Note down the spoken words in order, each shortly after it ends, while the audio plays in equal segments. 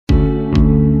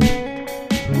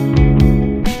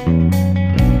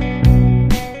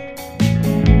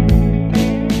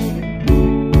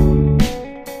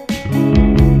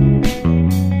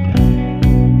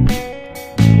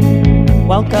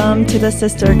to the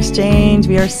Sister Exchange.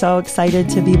 We are so excited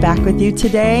to be back with you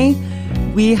today.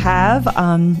 We have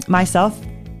myself,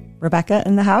 Rebecca,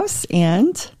 in the house,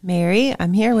 and Mary,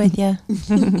 I'm here with you.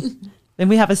 then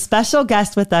we have a special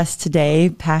guest with us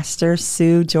today, Pastor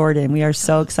Sue Jordan. We are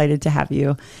so excited to have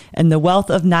you, and the wealth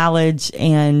of knowledge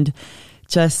and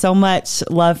just so much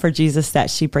love for Jesus that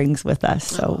she brings with us.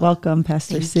 So welcome,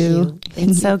 Pastor Sue.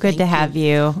 It's so good to have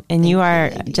you. And you are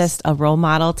just a role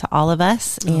model to all of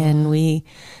us. And we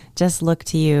just look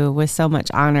to you with so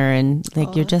much honor. And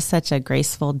you're just such a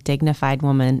graceful, dignified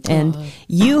woman. And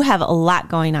you have a lot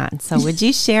going on. So would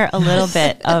you share a little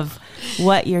bit of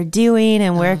what you're doing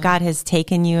and where God has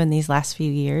taken you in these last few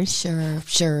years?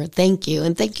 Sure. Thank you.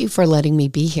 And thank you for letting me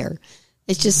be here.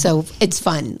 It's just it's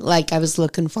fun. Like, I was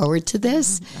looking forward to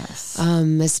this,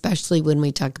 especially when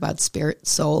we talk about spirit,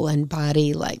 soul, and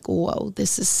body. Like, whoa,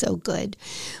 this is so good.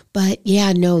 But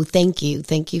yeah, no, thank you.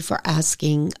 Thank you for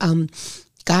asking.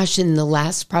 Gosh, in the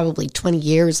last probably 20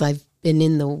 years, I've been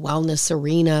in the wellness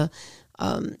arena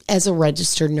as a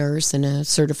registered nurse and a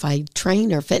certified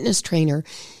trainer, fitness trainer.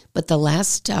 But the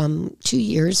last 2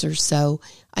 years or so,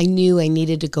 I knew I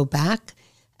needed to go back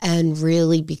and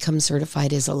really become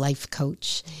certified as a life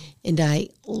coach. And I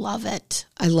love it.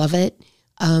 I love it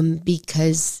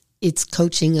because it's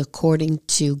coaching according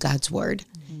to God's word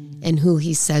and who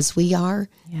he says we are.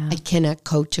 Yeah. I cannot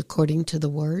coach according to the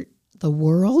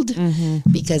world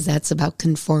because that's about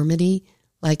conformity.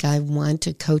 Like, I want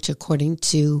to coach according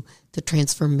to the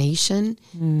transformation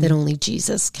that only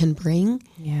Jesus can bring.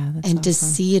 Yeah, that's and awesome. To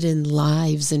see it in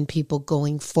lives and people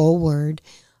going forward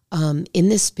in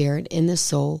the spirit, in the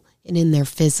soul, and in their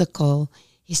physical.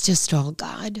 It's just all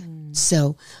God.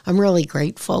 So I'm really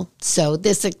grateful. So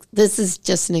this is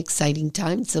just an exciting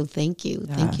time. So thank you.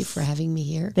 Yes. Thank you for having me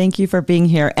here. Thank you for being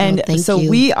here. And so you.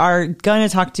 We are going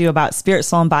to talk to you about spirit,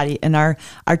 soul, and body. And our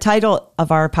title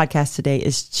of our podcast today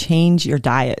is Change Your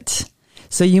Diet.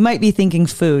 So you might be thinking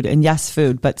food, and yes,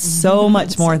 food, but so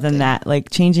much more than that, like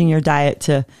changing your diet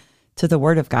to the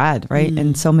word of God, right?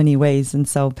 In so many ways. And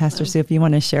so, Pastor Sue, if you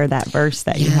want to share that verse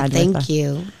that you had with us. Thank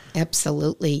you.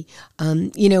 Absolutely.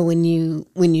 When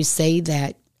you say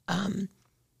that,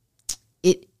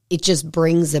 it just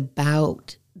brings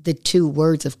about the two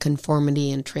words of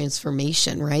conformity and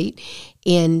transformation, right?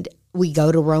 And we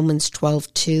go to Romans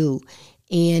 12:2,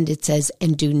 and it says,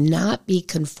 "And do not be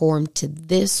conformed to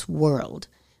this world,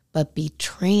 but be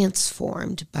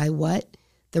transformed by" what?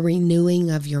 "The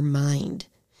renewing of your mind,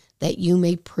 that you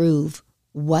may prove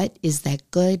what is that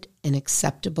good and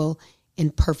acceptable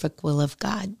and perfect will of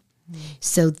God."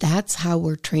 So that's how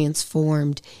we're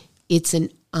transformed. It's an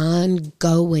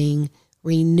ongoing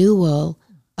renewal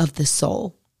of the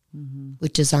soul,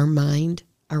 which is our mind,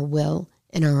 our will,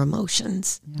 and our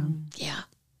emotions. Yeah.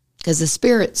 Because the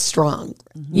spirit's strong.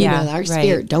 Our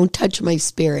spirit. Don't touch my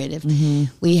spirit. If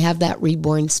we have that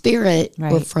reborn spirit,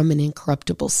 we're from an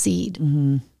incorruptible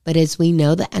seed. But as we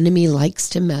know, the enemy likes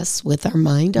to mess with our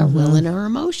mind, our will, and our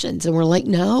emotions. And we're like,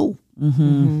 no.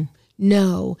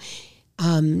 No.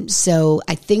 So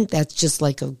I think that's just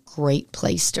like a great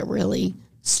place to really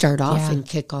start off and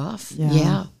kick off.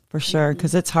 Yeah. For sure.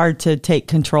 Because it's hard to take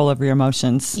control of your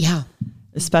emotions. Yeah.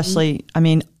 Especially, I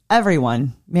mean,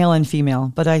 everyone, male and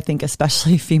female, but I think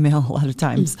especially female, a lot of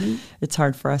times it's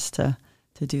hard for us to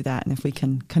do that. And if we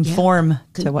can conform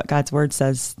to what God's word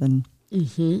says, then...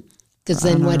 Because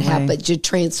then what happens? You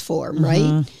transform,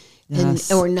 right?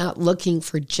 Yes. And we're not looking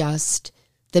for just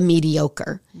the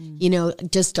mediocre,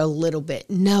 just a little bit.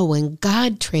 No, when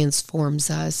God transforms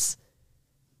us,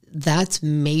 that's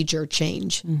major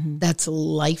change. That's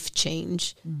life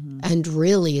change. And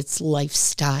really, it's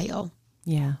lifestyle.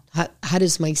 Yeah. How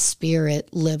does my spirit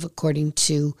live according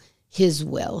to his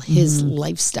will, his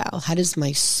lifestyle? How does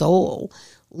my soul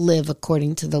live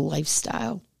according to the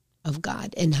lifestyle of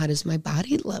God? And how does my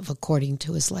body live according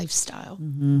to his lifestyle?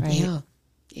 Right. Yeah.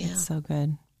 It's so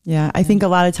good. Yeah. I think a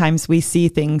lot of times we see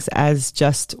things as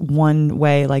just one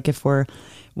way. Like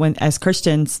as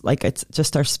Christians, like it's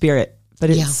just our spirit, but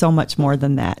it's so much more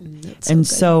than that.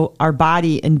 So our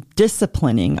body and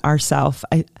disciplining ourselves,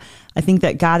 I think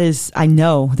that I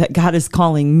know that God is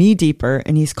calling me deeper,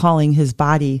 and he's calling his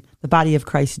body, the body of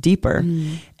Christ, deeper.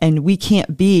 And we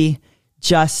can't be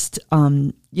just,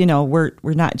 we're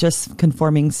not just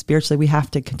conforming spiritually. We have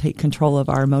to take control of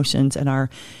our emotions and our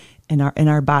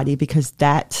body, because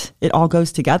it all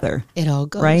goes together. It all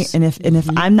goes. Right. And if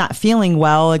I'm not feeling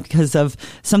well because of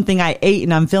something I ate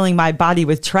and I'm filling my body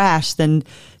with trash, then,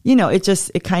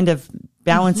 it kind of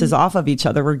balances off of each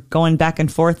other. We're going back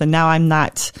and forth, and now I'm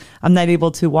not able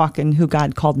to walk in who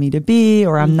God called me to be,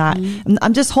 or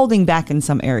I'm just holding back in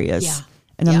some areas. Yeah.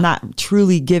 and I'm not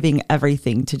truly giving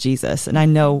everything to Jesus. And I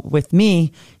know with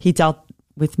me, he dealt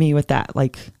with me with that,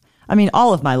 like, I mean,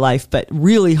 all of my life, but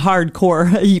really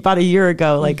hardcore about a year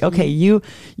ago. Like, okay, you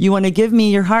want to give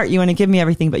me your heart, you want to give me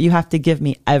everything, but you have to give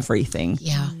me everything.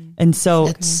 Yeah. And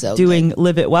so, doing good.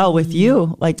 Live It Well with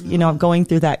you, like, you know, going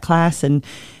through that class and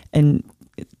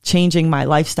changing my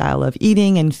lifestyle of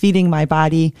eating and feeding my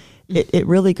body, it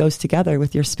really goes together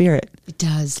with your spirit. It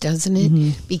does, doesn't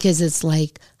it? Because it's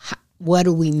like, what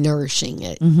are we nourishing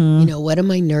it? You know, what am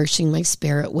I nourishing my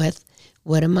spirit with?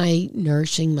 What am I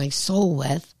nourishing my soul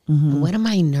with? And what am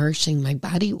I nourishing my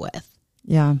body with?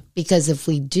 Yeah. Because if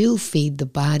we do feed the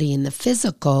body and the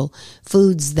physical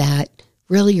foods that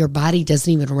really your body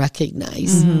doesn't even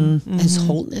recognize as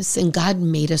wholeness, and God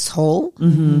made us whole.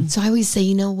 So I always say,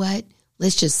 you know what?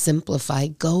 Let's just simplify.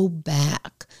 Go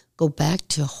back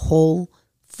to whole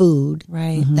food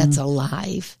that's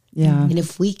alive. Yeah. And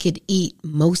if we could eat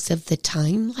most of the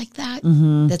time like that,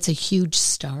 that's a huge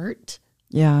start.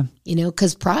 Yeah. You know,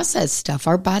 because processed stuff,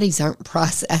 our bodies aren't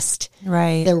processed.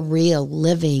 Right. They're real,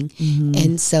 living.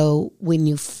 And so when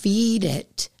you feed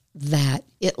it that,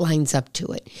 it lines up to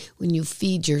it. When you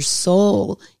feed your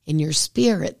soul and your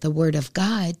spirit the word of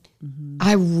God,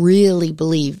 I really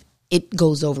believe it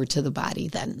goes over to the body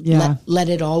then. Yeah. Let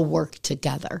it all work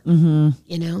together, you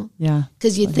know? Yeah.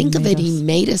 Because you think of it, he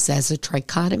made us as a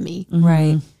trichotomy.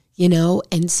 Right. You know,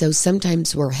 and so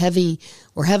sometimes we're heavy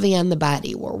on the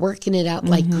body. We're working it out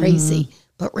like crazy.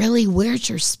 But really, where's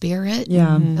your spirit?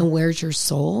 Yeah. And where's your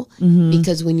soul?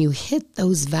 Because when you hit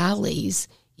those valleys,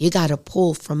 you got to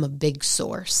pull from a big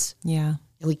source. Yeah.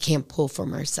 And we can't pull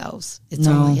from ourselves. It's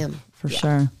all him. For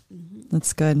sure.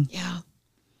 That's good. Yeah.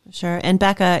 Sure. And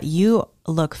Becca, you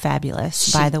look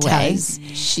fabulous, by the way.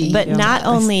 But not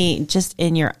only just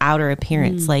in your outer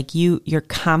appearance, like your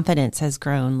confidence has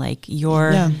grown, like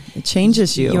it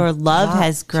changes you. Your love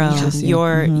has grown.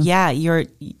 You.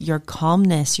 Your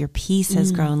calmness, your peace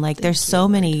has grown. Like there's so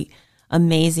many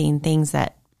amazing things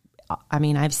that, I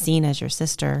mean, I've seen as your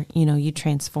sister, you know, you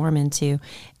transform into,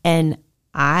 and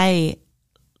I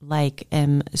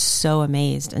am so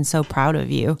amazed and so proud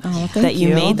of you that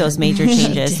you made those major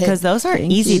changes, because those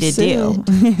aren't easy to do.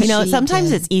 You know,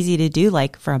 sometimes it's easy to do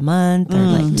like for a month or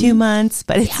like 2 months,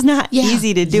 but it's not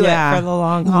easy to do it for the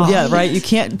long haul. Yeah, right. You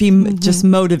can't be just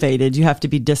motivated. You have to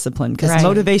be disciplined, because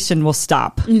motivation will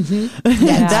stop.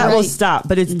 That will stop,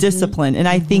 but it's discipline. And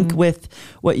I think with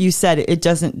what you said, it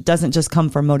doesn't just come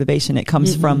from motivation. It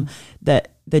comes from the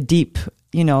deep,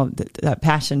 you know, that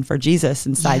passion for Jesus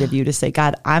inside of you, to say,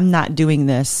 God, I'm not doing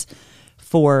this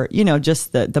for, you know,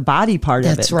 just the body part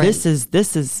of it. Right. This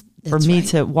is for me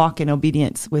to walk in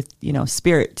obedience with, you know,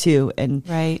 spirit too, and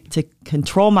to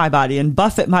control my body and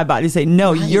buffet my body, say,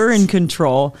 no, you're in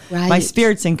control. My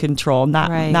spirit's in control,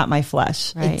 not my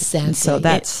flesh. Exactly. And so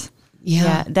that's...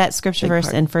 Yeah, that scripture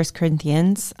verse in 1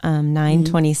 Corinthians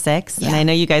 9:26, and I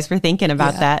know you guys were thinking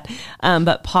about that,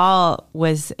 but Paul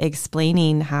was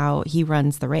explaining how he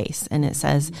runs the race, and it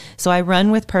says, so I run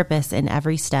with purpose in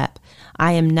every step.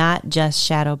 I am not just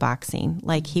shadow boxing.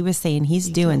 Like he was saying,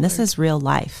 this is real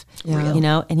life, you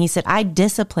know, and he said, I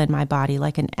discipline my body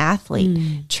like an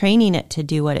athlete, training it to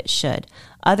do what it should.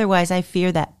 Otherwise, I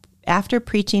fear that after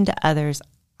preaching to others,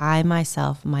 I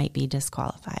myself might be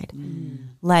disqualified.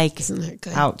 Like, isn't that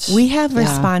good? Ouch. We have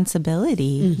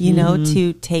responsibility, you know,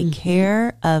 to take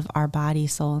care of our body,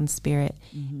 soul, and spirit.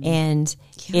 And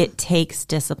it takes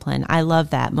discipline. I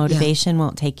love that. Motivation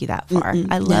won't take you that far.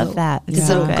 I love that. Because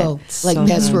it'll go. Like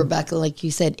Pastor Rebecca, like you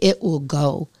said, it will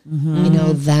go. You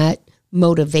know, that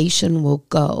motivation will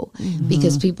go.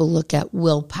 Because people look at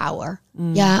willpower.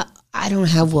 Yeah, I don't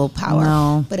have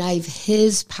willpower, but I have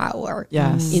his power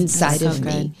inside of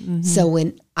me. So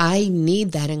when I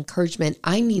need that encouragement,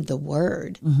 I need the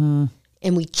word.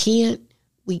 And we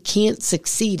can't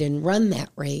succeed and run that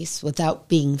race without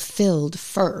being filled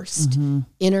first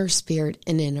in our spirit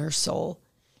and in our soul.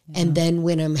 And then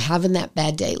when I'm having that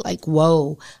bad day, like,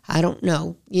 whoa, I don't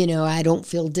know, you know, I don't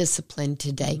feel disciplined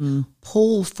today.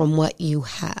 Pull from what you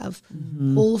have.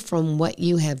 Pull from what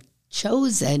you have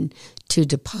chosen to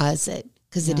deposit,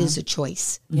 because it is a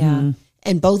choice.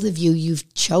 And both of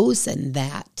you've chosen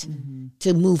that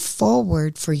to move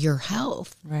forward for your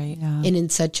health. And in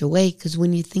such a way, because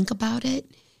when you think about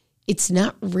it, it's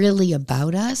not really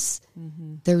about us.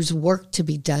 There's work to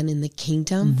be done in the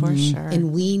kingdom. For sure.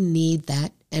 And we need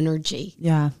that energy.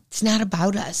 It's not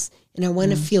about us. And I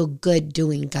want to feel good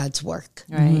doing God's work.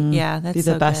 Yeah, that's be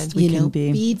the so best good. we can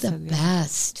be. Be the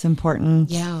best. It's important.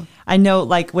 Yeah. I know,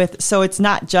 like so it's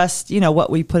not just, you know, what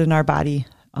we put in our body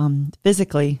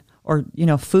physically or, you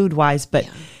know, food wise, but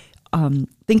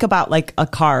think about like a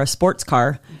car, a sports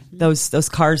car, those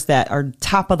cars that are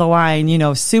top of the line, you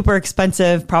know, super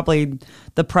expensive, probably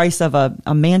the price of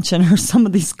a mansion, or some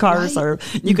of these cars are,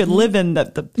 you could live in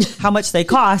how much they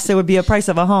cost. It would be a price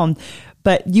of a home,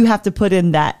 but you have to put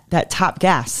in that top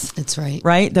gas. That's right.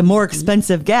 Right. The more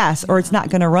expensive gas, or it's not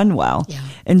going to run well. Yeah.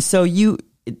 And so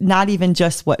not even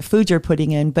just what food you're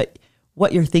putting in, but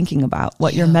what you're thinking about,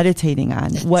 what you're meditating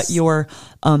on, what you're,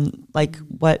 like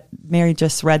what Mary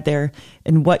just read there,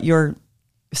 and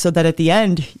so that at the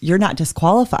end, you're not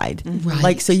disqualified. Right.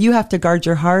 Like, so you have to guard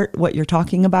your heart, what you're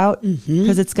talking about,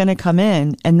 because it's going to come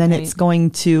in, and then it's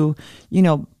going to, you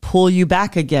know, pull you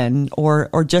back again, or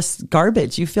just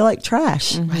garbage. You feel like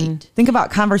trash. Right. Think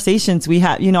about conversations we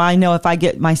have. You know, I know if I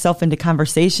get myself into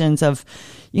conversations of,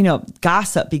 you know,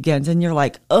 gossip begins, and you're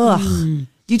like, ugh.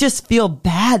 You just feel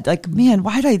bad. Like, man,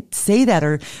 why did I say that?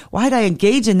 Or why did I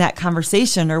engage in that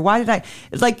conversation? Or why did I,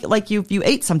 like you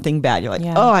ate something bad. You're like,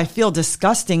 oh, I feel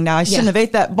disgusting now. I shouldn't have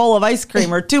ate that bowl of ice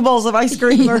cream, or 2 bowls of ice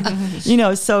cream, or, you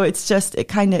know, so it's just,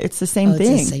 it's the same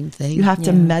thing. It's the same thing. You have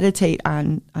to meditate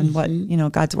on what, you know,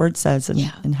 God's word says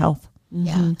in health.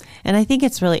 Yeah. And I think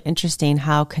it's really interesting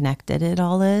how connected it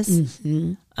all is.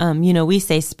 You know, we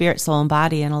say spirit, soul, and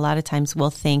body, and a lot of times we'll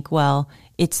think, well,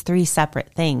 it's 3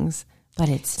 separate things. But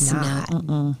it's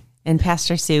not. And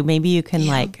Pastor Sue, maybe you can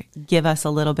like give us a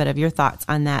little bit of your thoughts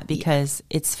on that, because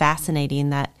it's fascinating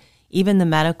that even the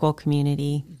medical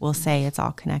community will say it's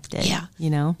all connected. Yeah. You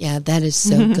know? Yeah, that is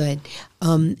so good.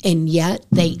 And yet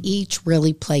they each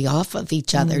really play off of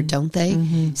each other, don't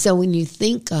they? So when you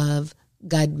think of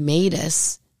God made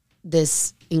us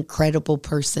this incredible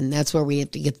person, that's where we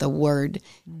have to get the word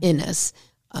in us.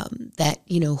 That,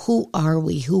 you know, who are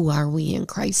we? Who are we in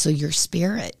Christ? So your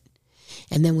spirit.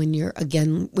 And then when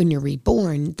you're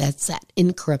reborn, that's that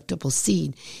incorruptible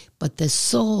seed. But the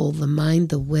soul, the mind,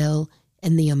 the will,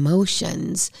 and the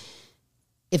emotions,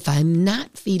 if I'm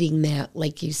not feeding that,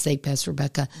 like you say, Pastor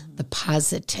Rebecca, the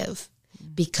positive,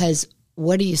 because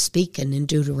what are you speaking in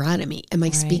Deuteronomy? Am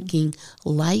I speaking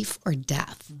life or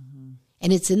death?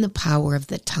 And it's in the power of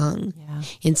the tongue. Yeah.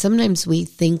 And sometimes we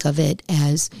think of it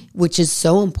as, which is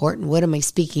so important, what am I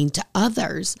speaking to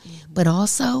others? But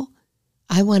also,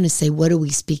 I want to say, what are we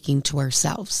speaking to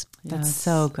ourselves? That's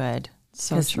so good.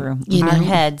 So true. Our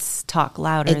heads talk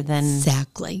louder than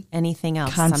anything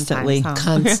else. Constantly.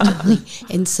 Constantly.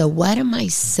 And so what am I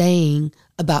saying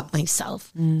about myself?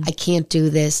 I can't do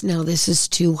this. No, this is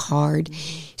too hard.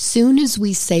 Soon as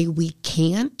we say we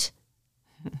can't,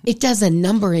 it does a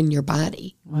number in your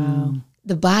body. Wow.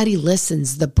 The body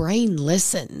listens. The brain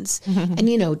listens. And,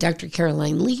 you know, Dr.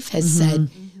 Caroline Leaf has said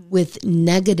with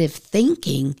negative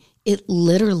thinking, it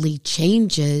literally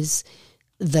changes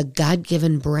the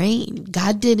God-given brain.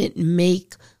 God didn't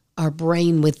make our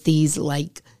brain with these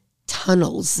like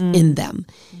tunnels in them.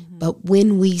 But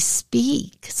when we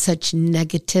speak such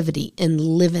negativity and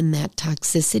live in that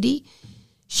toxicity,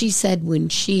 she said when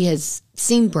she has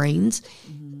seen brains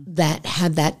that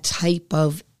have that type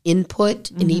of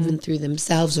input, and even through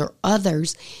themselves or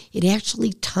others, it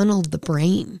actually tunneled the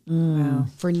brain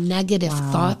for negative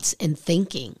thoughts and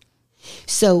thinking.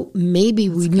 So maybe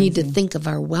we need to think of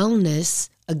our wellness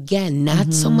again,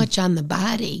 not so much on the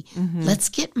body. Let's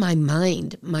get my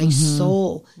mind, my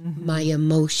soul, my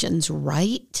emotions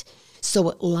right, so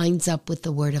it lines up with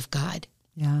the Word of God.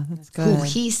 Yeah, that's good. Who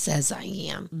He says I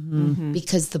am.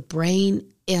 Because the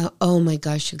brain, oh my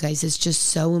gosh, you guys, it's just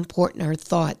so important, our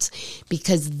thoughts,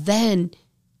 because then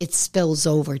it spills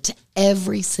over to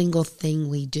every single thing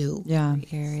we do. Yeah.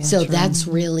 So that's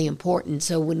really important.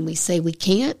 So when we say we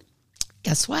can't,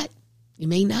 guess what? You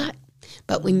may not.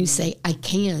 But when you say, I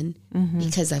can,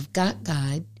 because I've got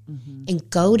God, and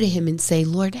go to Him and say,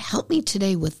 Lord, help me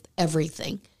today with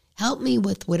everything. Help me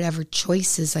with whatever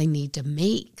choices I need to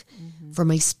make for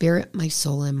my spirit, my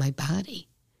soul, and my body.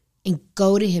 And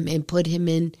go to Him and put Him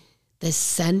in the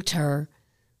center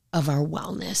of our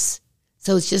wellness.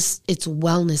 So it's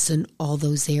wellness in all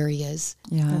those areas.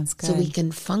 Yeah, that's good. So we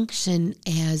can function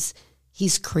as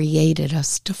He's created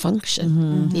us to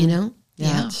function, you know?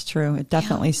 Yeah, it's true. It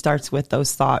definitely starts with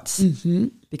those thoughts,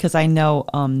 because I know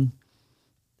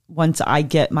once I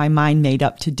get my mind made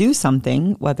up to do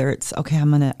something, whether it's okay,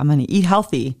 I'm gonna eat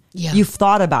healthy. Yeah. You've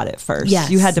thought about it first. Yes.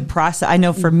 You had to process. I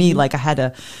know for me, like I got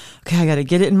to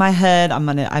get it in my head.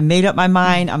 I made up my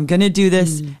mind. I'm gonna do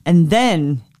this, and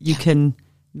then you can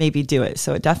maybe do it.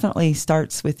 So it definitely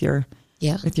starts with your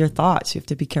thoughts. You have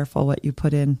to be careful what you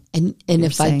put in. And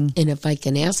if I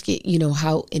can ask you, you know,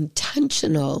 how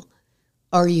intentional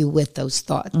are you with those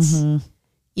thoughts?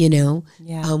 You know,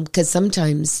 because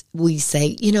sometimes we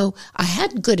say, you know, I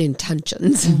had good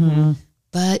intentions,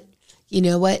 but you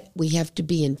know what? We have to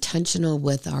be intentional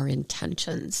with our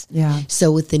intentions. Yeah.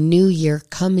 So with the new year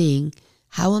coming,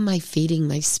 how am I feeding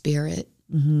my spirit?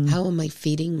 How am I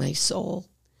feeding my soul?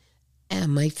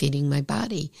 Am I feeding my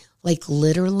body? Like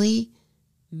literally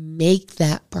make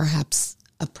that perhaps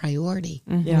a priority.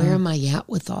 Where am I at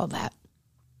with all that?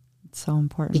 It's so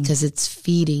important. Because it's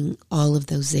feeding all of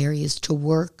those areas to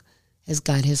work as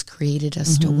God has created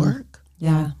us to work.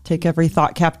 Yeah. Take every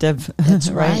thought captive. That's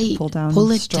right.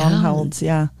 Pull it strongholds. down.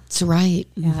 Yeah. That's right.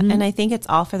 Yeah. And I think it's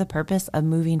all for the purpose of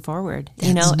moving forward,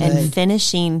 you That's know, good. and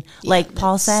finishing, like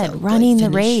Paul said, so good. running the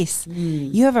Finish. race.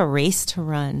 You have a race to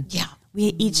run. Yeah. We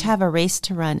each have a race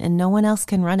to run and no one else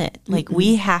can run it. Like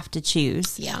we have to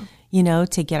choose. Yeah. You know,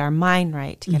 to get our mind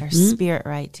right, to get our spirit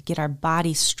right, to get our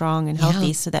body strong and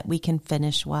healthy so that we can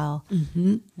finish well.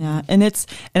 Yeah. And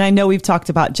I know we've talked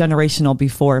about generational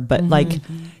before, but like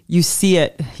you see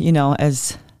it, you know,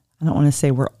 as I don't want to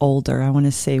say we're older. I want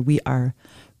to say we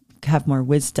have more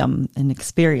wisdom and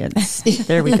experience.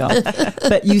 There we go.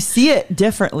 But you see it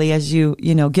differently as you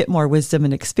know, get more wisdom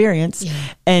and experience. Yeah.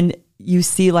 And you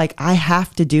see like, I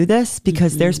have to do this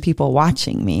because there's people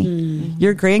watching me.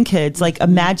 Your grandkids, like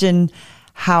imagine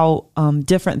how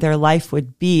different their life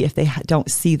would be if they don't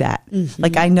see that.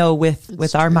 Like I know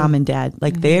with our mom and dad,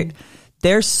 like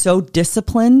they're so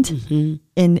disciplined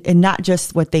in not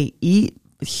just what they eat,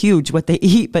 huge what they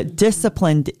eat, but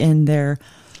disciplined in their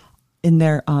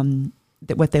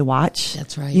what they watch.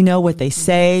 That's right. You know, what they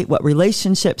say, what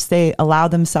relationships they allow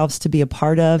themselves to be a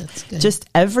part of. That's good. Just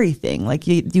everything. Like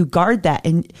you guard that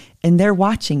and they're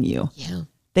watching you. Yeah.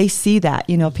 They see that,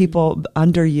 you know, people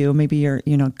under you, maybe your,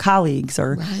 you know, colleagues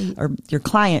or your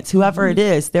clients, whoever it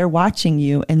is, they're watching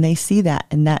you and they see that.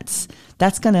 And that's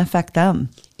going to affect them.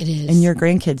 It is. And your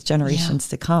grandkids generations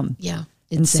to come. Yeah.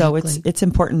 Exactly. And so it's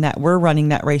important that we're running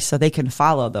that race so they can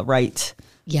follow the right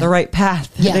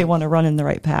path. Yeah. They want to run in the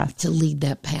right path. To lead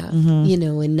that path, you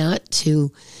know, and not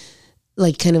to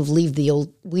like kind of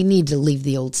we need to leave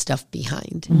the old stuff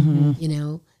behind, you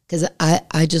know, because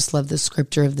I just love the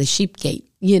scripture of the sheep gate,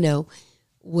 you know,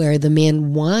 where the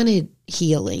man wanted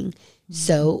healing.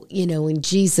 So, you know, when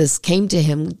Jesus came to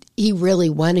him, he really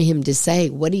wanted him to say,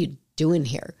 what are you doing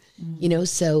here? You know,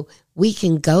 so we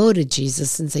can go to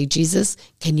Jesus and say, Jesus,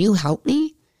 can you help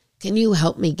me? Can you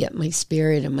help me get my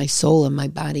spirit and my soul and my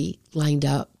body lined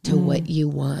up to what you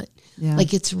want? Yeah.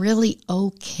 Like it's really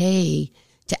okay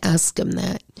to ask him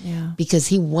that because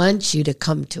he wants you to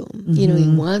come to him. You know, he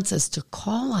wants us to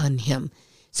call on him.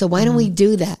 So why don't we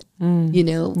do that? You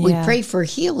know, we pray for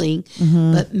healing,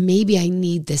 but maybe I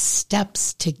need the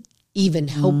steps to even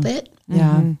help it.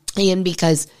 Yeah. And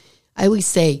because I always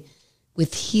say,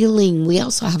 with healing, we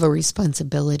also have a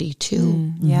responsibility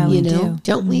too. Yeah, you we know,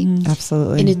 don't we?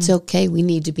 Absolutely. And it's okay. We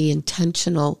need to be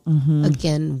intentional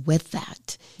again with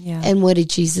that. Yeah. And what did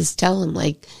Jesus tell him?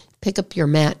 Like, pick up your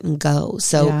mat and go.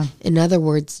 So in other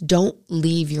words, don't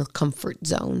leave your comfort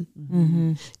zone.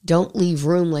 Don't leave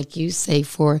room, like you say,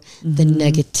 for the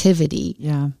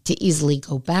negativity to easily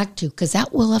go back to, because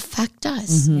that will affect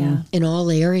us in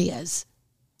all areas.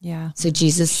 Yeah. So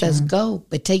Jesus says, go,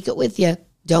 but take it with you.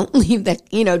 Don't leave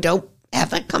that, you know, don't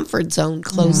have a comfort zone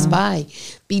close by.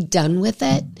 Be done with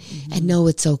it and know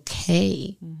it's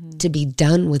okay to be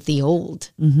done with the old.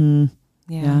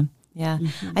 Yeah.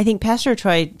 I think Pastor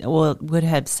Troy would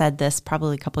have said this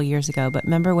probably a couple of years ago, but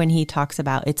remember when he talks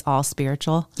about it's all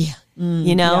spiritual? Yeah.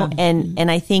 You know, and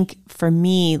I think for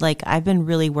me, like I've been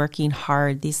really working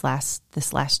hard this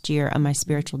last year on my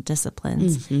spiritual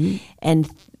disciplines and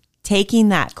taking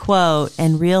that quote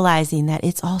and realizing that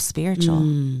it's all spiritual.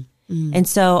 And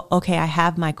so, okay, I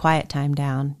have my quiet time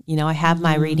down. You know, I have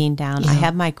my reading down. I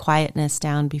have my quietness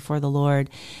down before the Lord.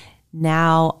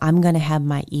 Now I'm going to have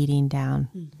my eating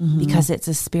down because it's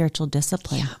a spiritual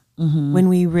discipline. When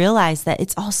we realize that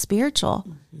it's all spiritual.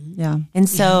 And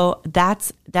so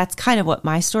that's kind of what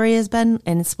my story has been.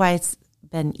 And it's why it's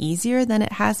been easier than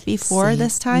it has before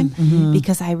this time,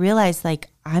 because I realized like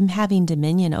I'm having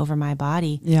dominion over my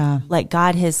body. Like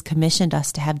God has commissioned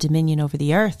us to have dominion over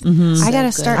the earth. I got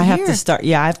to start I here. have to start.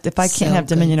 Yeah. If I can't have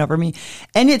dominion over me,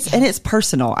 and it's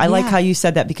personal. I like how you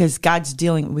said that because God's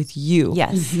dealing with you.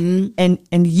 Yes.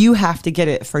 And you have to get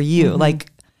it for you.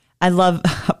 Like I love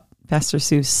Pastor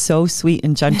Sue's so sweet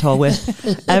and gentle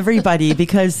with everybody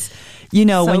because you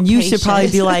know, so when you should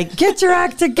probably be like, get your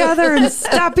act together and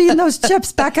stop eating those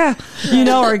chips, Becca, you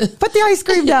know, or put the ice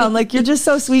cream down. Like you're just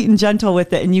so sweet and gentle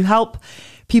with it and you help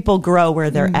people grow where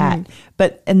they're at.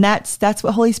 But, and that's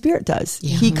what Holy Spirit does.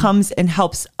 He comes and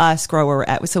helps us grow where we're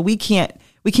at. So we can't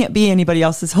we can't be anybody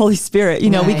else's Holy Spirit. We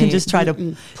can just try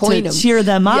to cheer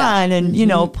them on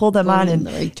and, pull them on and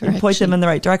point them in the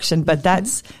right direction. But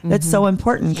that's so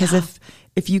important, because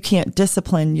if you can't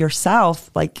discipline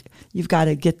yourself, like, you've got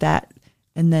to get that,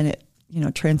 and then it,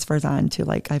 transfers on to,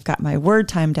 like, I've got my word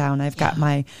time down. I've got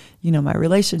my, my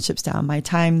relationships down, my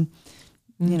time,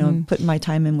 putting my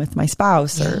time in with my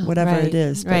spouse or whatever it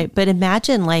is. Right. But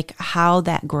imagine, like, how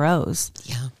that grows.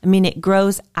 Yeah. I mean, it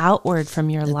grows outward from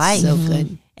your life. So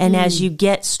good. And as you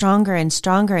get stronger and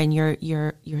stronger, and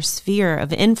your sphere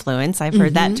of influence, I've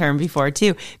heard that term before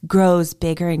too, grows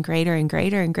bigger and greater and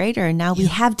greater and greater. And now we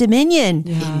have dominion,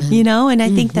 and I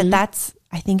think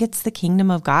I think it's the kingdom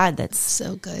of God that's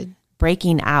so good,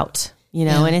 breaking out,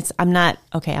 and I'm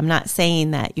not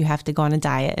saying that you have to go on a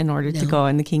diet in order to go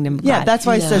in the kingdom of God. Yeah, that's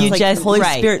why I said it's like Holy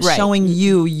Spirit showing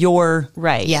you your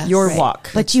walk.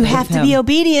 But you have to be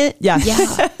obedient. Yeah.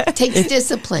 It takes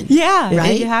discipline. Yeah.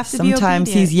 Right? You have to be Sometimes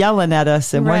obedient. he's yelling at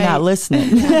us and we're not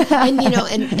listening. And,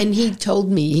 and he told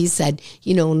me, he said,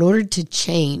 in order to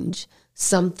change,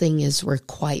 something is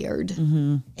required,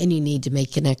 and you need to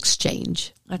make an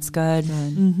exchange. That's good.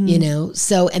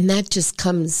 So, and that just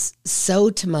comes so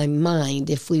to my mind.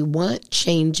 If we want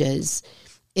changes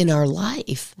in our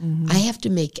life, I have to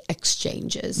make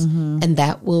exchanges, and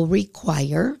that will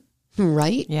require,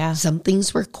 right? Yeah.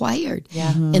 Something's required.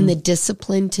 Yeah. And the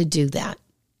discipline to do that.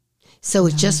 So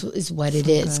it just is what it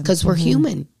is, because we're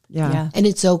human. Yeah. And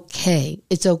it's okay.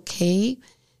 It's okay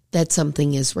that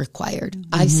something is required.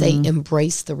 I say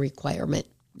embrace the requirement.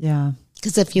 Yeah.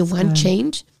 Because if you want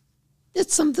change, that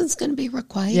something's going to be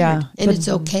required. Yeah. And it's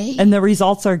okay. And the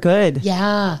results are good.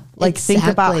 Yeah. Like, think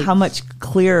about how much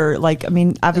clearer, like, I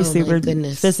mean, obviously we're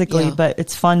physically, but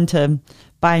it's fun to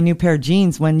buy a new pair of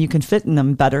jeans when you can fit in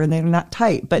them better and they're not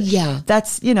tight. But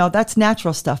that's, that's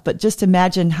natural stuff. But just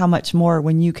imagine how much more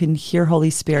when you can hear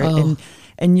Holy Spirit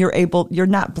and you're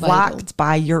not blocked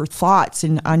by your thoughts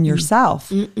and on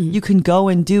yourself. You can go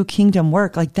and do kingdom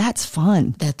work. Like, that's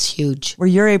fun. That's huge. Where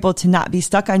you're able to not be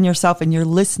stuck on yourself and you're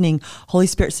listening. Holy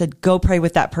Spirit said, go pray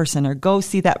with that person or go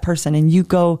see that person, and you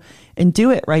go and do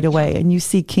it right away. And you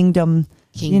see kingdom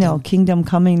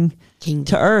coming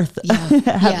to earth.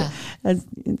 That's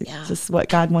just what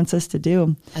God wants us to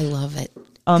do. I love it.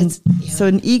 So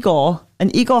an eagle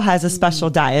has a special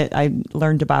diet I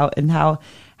learned about, and how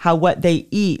what they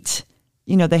eat,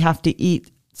 they have to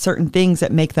eat certain things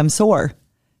that make them soar.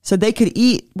 So they could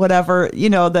eat whatever,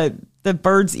 the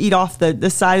birds eat off the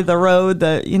side of the road,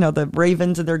 the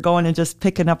ravens, and they're going and just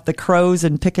picking up the crows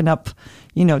and picking up,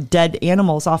 dead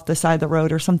animals off the side of the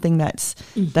road, or something that's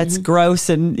gross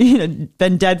and,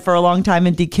 been dead for a long time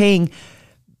and decaying.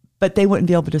 But they wouldn't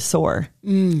be able to soar.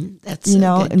 That's so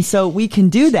good. And so we can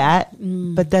do that,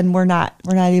 but then we're not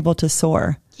able to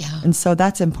soar. Yeah. And so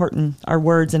that's important. Our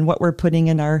words and what we're putting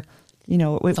in our,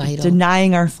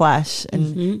 denying our flesh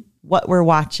and what we're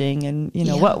watching and,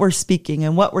 what we're speaking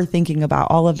and what we're thinking about.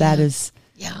 All of that is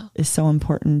so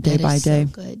important day by day.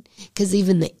 So good. Because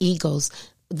even the eagles,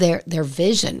 their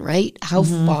vision, right? How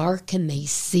far can they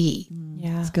see?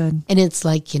 Yeah. It's good. And it's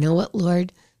like, you know what,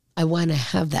 Lord? I want to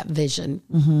have that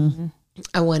vision.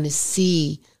 I want to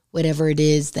see whatever it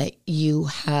is that you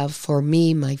have for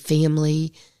me, my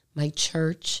family, my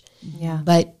church. Yeah.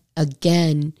 But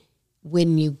again,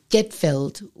 when you get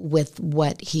filled with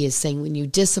what he is saying, when you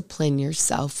discipline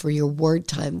yourself for your word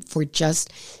time, for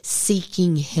just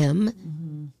seeking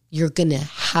him, you're going to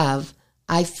have,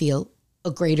 I feel, a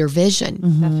greater vision.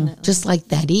 Definitely. Just like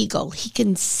that eagle. He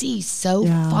can see so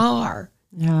far.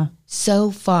 Yeah.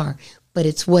 So far. But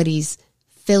it's what he's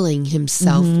filling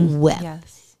himself with.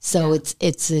 Yes. So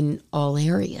it's in all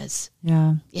areas.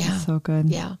 Yeah. Yeah. That's so good.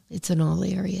 Yeah. It's in all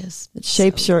areas. It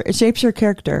shapes your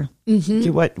character.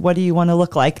 What do you want to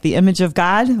look like? The image of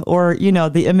God, or,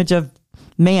 the image of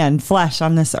man, flesh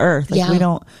on this earth? Like,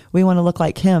 we want to look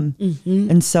like him.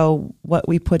 And so what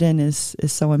we put in is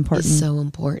so important. It's so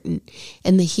important.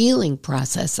 And the healing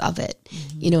process of it.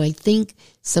 I think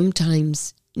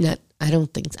sometimes,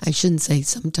 I shouldn't say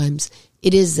sometimes,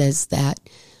 it is as that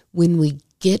when we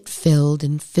get filled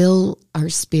and fill our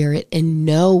spirit and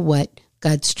know what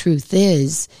God's truth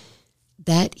is,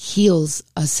 that heals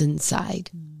us inside.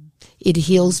 It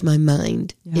heals my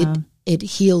mind. Yeah. It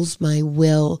heals my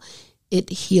will. It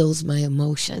heals my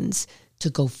emotions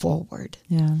to go forward,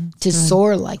 to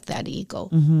soar like that eagle.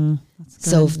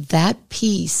 So if that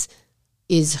piece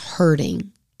is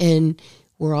hurting, and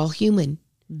we're all human,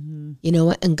 you know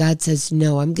what? And God says,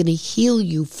 no, I'm going to heal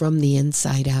you from the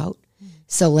inside out.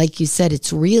 So like you said,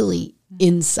 it's really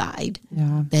inside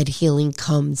that healing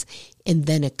comes, and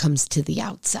then it comes to the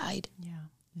outside.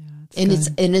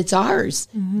 and it's ours.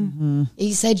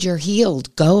 He said, "You're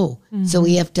healed. Go." So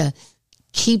we have to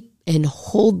keep and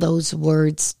hold those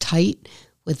words tight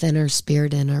within our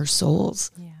spirit and our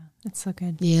souls. Yeah, that's so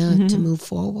good. Yeah, to move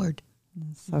forward.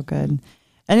 So good.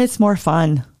 And it's more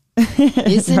fun.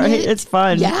 Isn't right? it? It's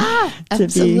fun. Yeah,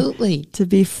 absolutely. To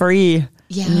be free.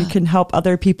 Yeah. And you can help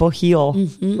other people heal,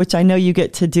 which I know you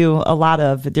get to do a lot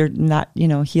of. They're not,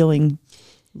 healing,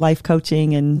 life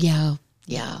coaching and Yeah.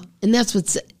 And that's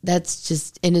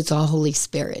just, and it's all Holy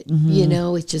Spirit,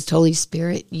 it's just Holy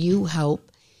Spirit. You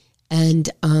help. And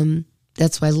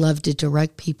that's why I love to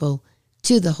direct people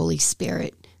to the Holy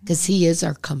Spirit, because he is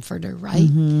our comforter, right?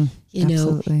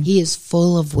 Absolutely. He is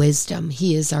full of wisdom.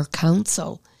 He is our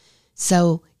counsel.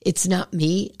 So it's not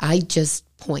me. I just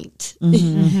point.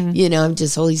 I'm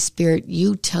just, Holy Spirit,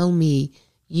 you tell me,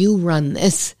 you run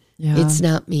this. Yeah. It's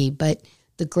not me. But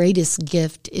the greatest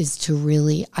gift is to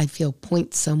really, I feel,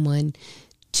 point someone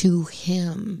to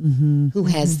him who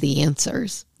has the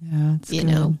answers. Yeah,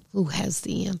 Who has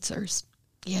the answers.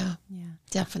 Yeah,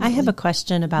 definitely. I have a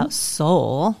question about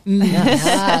soul.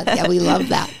 Yeah, we love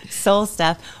that. Soul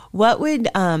stuff. What would,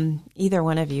 either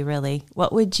one of you really,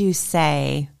 what would you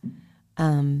say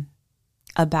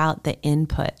about the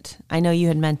input? I know you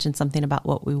had mentioned something about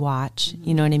what we watch,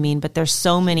 you know what I mean? But there's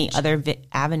so many other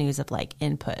avenues of like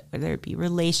input, whether it be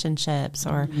relationships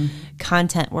or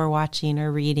content we're watching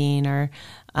or reading or,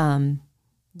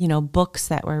 books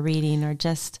that we're reading or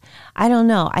just, I don't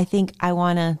know. I think I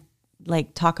want to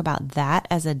like talk about that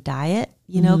as a diet,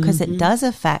 because it does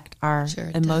affect our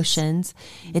emotions.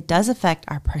 It does affect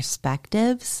our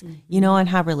perspectives, on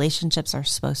how relationships are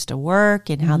supposed to work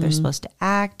and how they're supposed to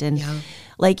act. And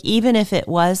like, even if it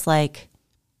was like,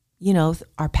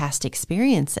 our past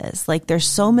experiences, like there's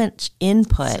so much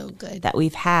input that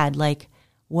we've had, like,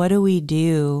 what do we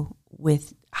do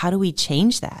with, how do we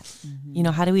change that?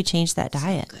 How do we change that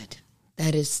diet? So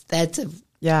good.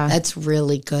 That's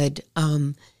really good.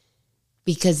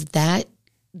 Because that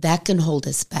can hold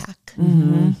us back.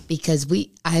 Because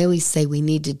I always say we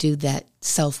need to do that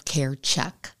self-care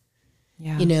check.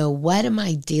 Yeah. What am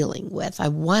I dealing with? I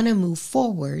want to move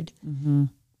forward,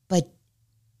 but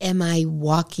am I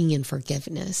walking in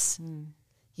forgiveness?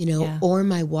 Or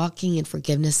am I walking in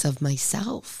forgiveness of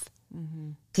myself?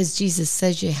 Because Jesus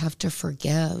says you have to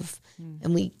forgive,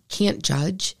 and we can't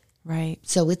judge. Right.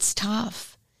 So it's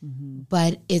tough.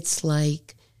 But it's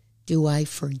like, do I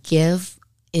forgive?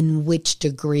 In which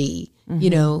degree?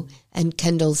 And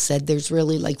Kendall said there's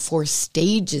really like 4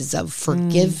 stages of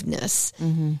forgiveness.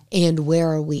 And where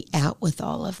are we at with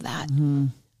all of that?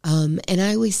 And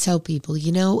I always tell people,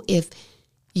 if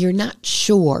you're not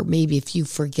sure, maybe if you've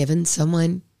forgiven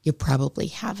someone, you probably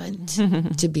haven't,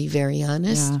 to be very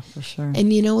honest. Yeah, for sure.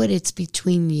 And you know what? It's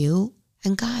between you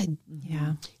and God.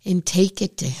 Yeah. And take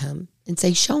it to him and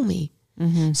say, show me,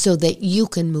 so that you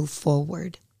can move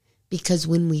forward. Because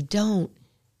when we don't,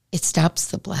 it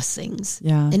stops the blessings.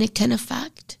 Yeah. And it can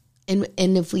affect. And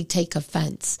if we take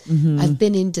offense, I've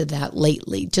been into that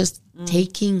lately, just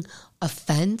taking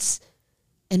offense.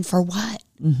 And for what?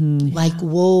 Like,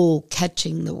 whoa,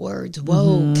 catching the words.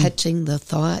 Whoa, catching the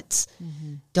thoughts.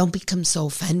 Don't become so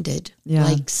offended. Yeah.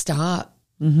 Like, stop.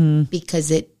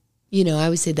 Because it, I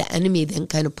always say the enemy then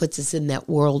kind of puts us in that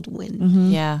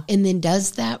whirlwind. Yeah. And then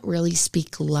does that really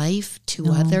speak life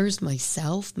to others,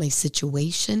 myself, my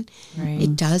situation? Right.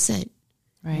 It doesn't.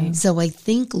 Right. So I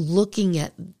think looking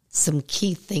at some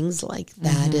key things like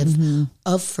that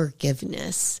of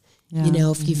forgiveness,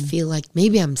 if you feel like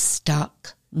maybe I'm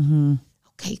stuck,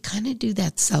 okay, kind of do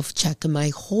that self-check. Am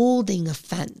I holding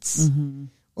offense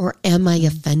or am I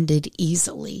offended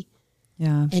easily?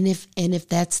 Yeah. And if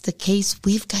that's the case,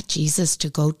 we've got Jesus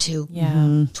to go to.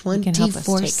 Yeah.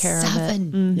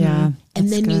 24/7. Yeah.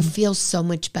 And then you feel so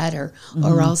much better.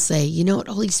 Or I'll say, you know what,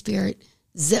 Holy Spirit,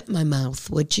 zip my mouth,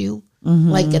 would you?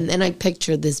 Like, and then I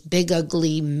picture this big,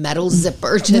 ugly metal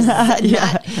zipper, just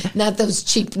not those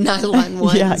cheap nylon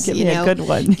ones. Yeah, give me a good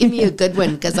one. Give me a good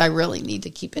one, because I really need to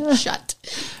keep it shut.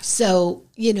 So,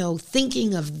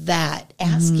 thinking of that,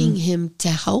 asking him to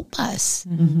help us.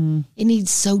 And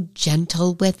he's so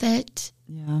gentle with it.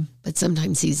 Yeah. But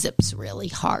sometimes he zips really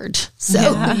hard.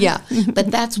 So,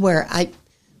 But that's where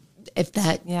if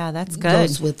that that's good.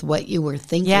 goes with what you were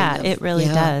thinking of. It really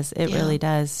does. It really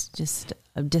does. Just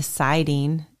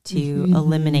deciding to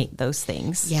eliminate those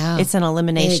things. Yeah. It's an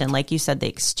elimination. Like you said, the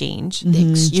exchange.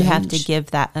 You have to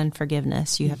give that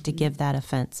unforgiveness. You have to give that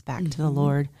offense back to the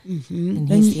Lord. And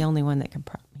he's the only one that can,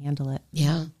 handle it.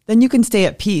 Yeah. Then you can stay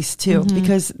at peace too,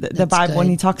 because the Bible, when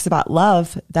he talks about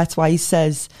love, that's why he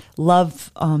says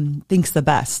love thinks the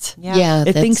best. Yeah,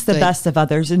 It thinks the best of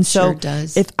others. And so Sure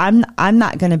does. if I'm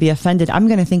not going to be offended, I'm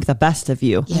going to think the best of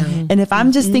you. Yeah. And if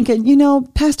I'm just thinking,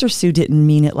 Pastor Sue didn't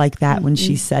mean it like that when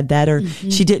she said that, or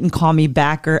she didn't call me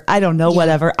back, or I don't know,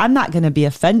 whatever, I'm not going to be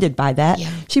offended by that.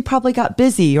 Yeah. She probably got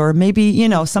busy, or maybe,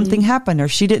 something happened, or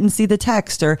she didn't see the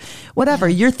text, or whatever.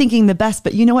 You're thinking the best,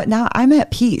 but you know what? Now I'm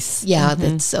at peace. Yeah,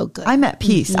 that's so good. I'm at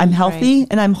peace. I'm healthy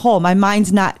and I'm whole. My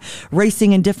mind's not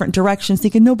racing in different directions,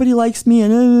 thinking nobody likes me.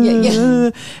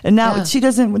 And now she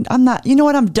doesn't. I'm not. You know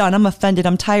what? I'm done. I'm offended.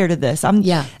 I'm tired of this. And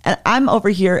I'm over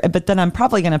here, but then I'm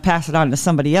probably going to pass it on to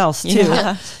somebody else too.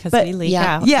 Because we leak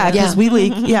out. Yeah, because we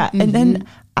leak. Yeah, and then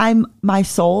my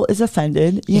soul is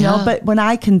offended, you know, but when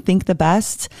I can think the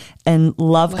best and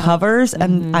love covers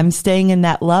and I'm staying in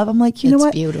that love, I'm like, you know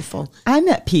what? Beautiful. I'm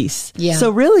at peace. Yeah. So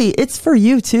really it's for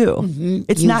you too.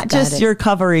 It's not just you're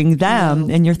covering them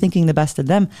and you're thinking the best of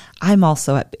them. I'm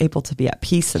also able to be at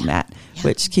peace in that,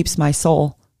 which keeps my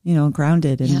soul,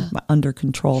 grounded and under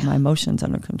control, my emotions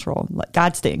under control. Let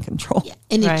God stay in control. Yeah.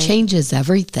 And it changes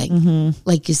everything.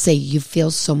 Like you say, you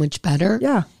feel so much better.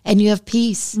 Yeah. And you have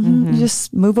peace. You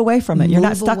just move away from it. You're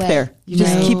not stuck there. You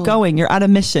just keep going. You're on a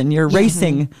mission. You're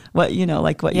racing. What,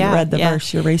 like what you read the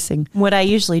verse, you're racing. What I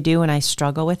usually do when I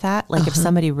struggle with that, like if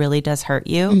somebody really does hurt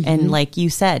you and like you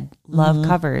said, love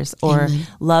covers or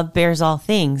love bears all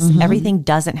things, everything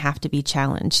doesn't have to be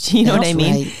challenged. You know what I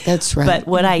mean? Right. That's right. But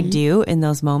what I do in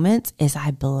those moments is I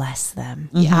bless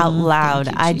them out loud.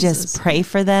 I just pray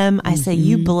for them. I say,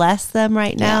 you bless them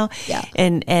right now. Yeah.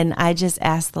 And I just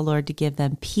ask the Lord to give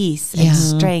them peace and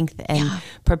strength and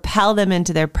propel them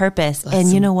into their purpose. Bless and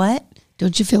them. you know what?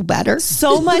 Don't you feel better?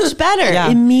 So much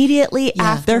better immediately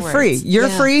afterwards. They're free. You're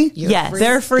free. Yes.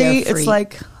 They're free. It's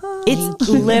like, it's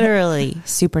literally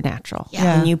supernatural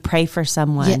when you pray for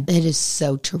someone. Yeah, it is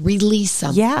so to release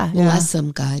them. Yeah. Bless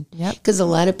them, God. Yep. Because a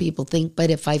lot of people think,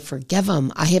 but if I forgive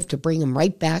them, I have to bring them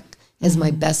right back as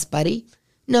my best buddy.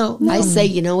 No, I say,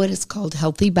 you know what? It's called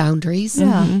healthy boundaries.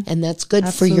 And that's good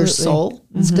for your soul.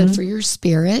 It's good for your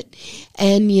spirit.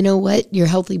 And you know what? Your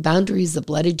healthy boundary is the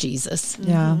blood of Jesus.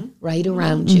 Right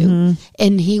around you.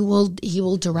 And he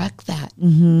will direct that.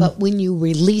 But when you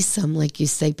release them, like you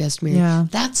say, Pastor Mary,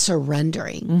 that's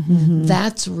surrendering.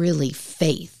 That's really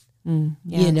faith.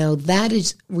 That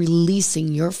is releasing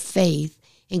your faith,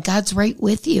 and God's right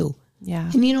with you. Yeah.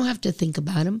 And you don't have to think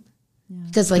about him.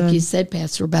 Because like you said,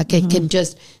 Pastor Rebecca, it can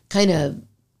just kind of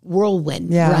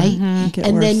whirlwind, right?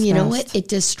 And then you know what? It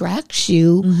distracts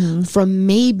you from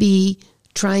maybe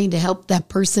trying to help that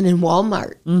person in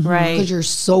Walmart. Right. Because you're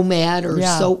so mad or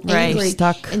so angry.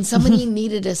 Stuck. And somebody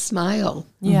needed a smile.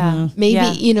 Yeah.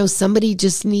 Maybe, somebody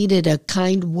just needed a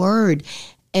kind word.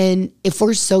 And if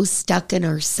we're so stuck in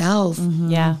ourselves, it's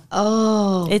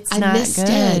I not missed good.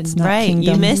 it. It's not Right.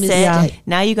 kingdom. You missed it. Yeah.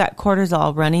 Now you got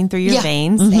cortisol running through your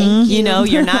veins. Thank you.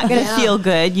 You're not going to feel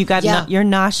good. You got you're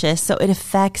nauseous. So it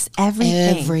affects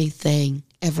everything.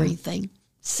 Everything.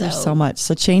 So much.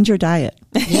 So change your diet.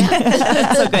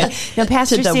 So good. Now,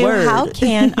 Pastor To the Sue, word. how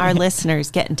can our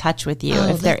listeners get in touch with you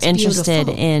if they're that's interested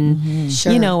beautiful. in,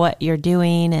 Sure. what you're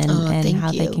doing and thank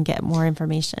how they you. can get more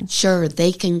information? Sure.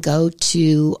 They can go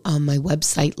to my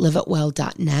website,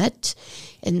 liveitwell.net,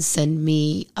 and send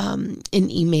me an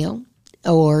email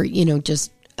or,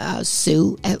 just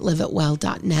Sue at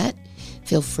liveitwell.net.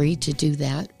 Feel free to do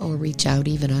that or reach out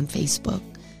even on Facebook.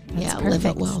 That's Live It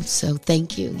perfect. Well. So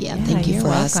thank you. Thank you you're for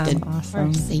welcome. asking.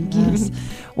 Awesome. Thank you.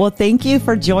 Well, thank you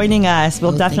for joining us.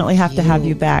 We'll definitely have to have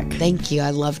you back. Thanch you.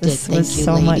 I loved it. This Thank was you,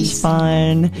 so ladies. much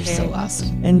fun. You're so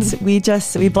awesome. And we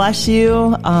bless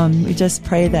you. We just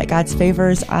pray that God's favor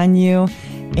is on you,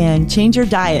 and change your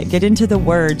diet. Get into the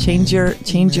Word. Change your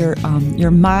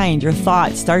mind, your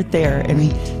thoughts. Start there,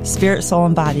 and spirit, soul,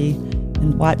 and body,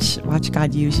 and watch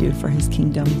God use you for His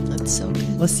kingdom. That's so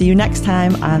good. We'll see you next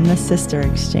time on the Sister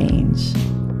Exchange.